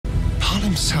Bhaal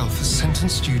himself has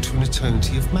sentenced you to an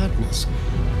eternity of madness,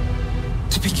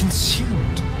 to be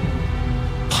consumed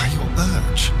by your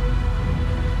urge.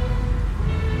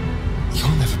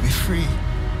 You'll never be free,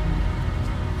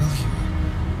 will you?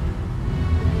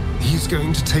 He's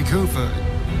going to take over.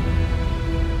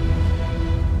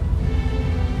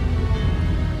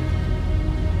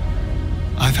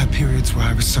 I've had periods where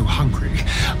I was so hungry,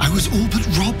 I was all but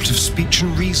robbed of speech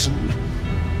and reason.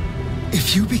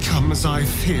 If you become, as I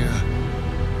fear,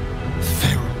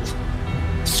 feral,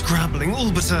 scrabbling,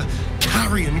 all but a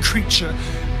carrion creature,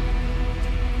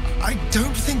 I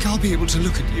don't think I'll be able to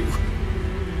look at you.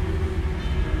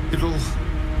 It'll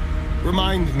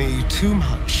remind me too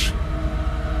much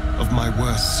of my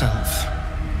worst self,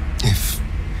 if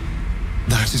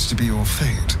that is to be your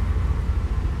fate.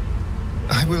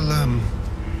 I will,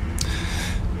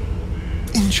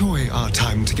 enjoy our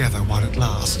time together while it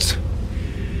lasts.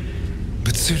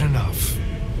 But soon enough,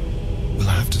 we'll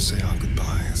have to say our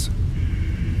goodbyes.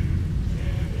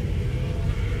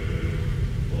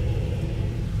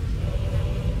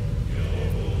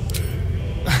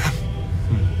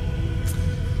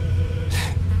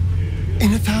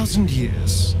 In 1,000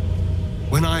 years,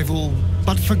 when I've all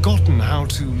but forgotten how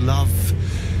to love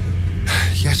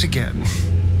yet again,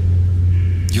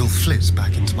 you'll flit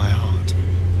back into my heart.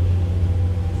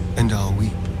 And I'll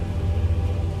weep,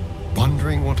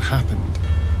 wondering what happened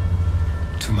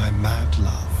to my mad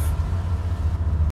love.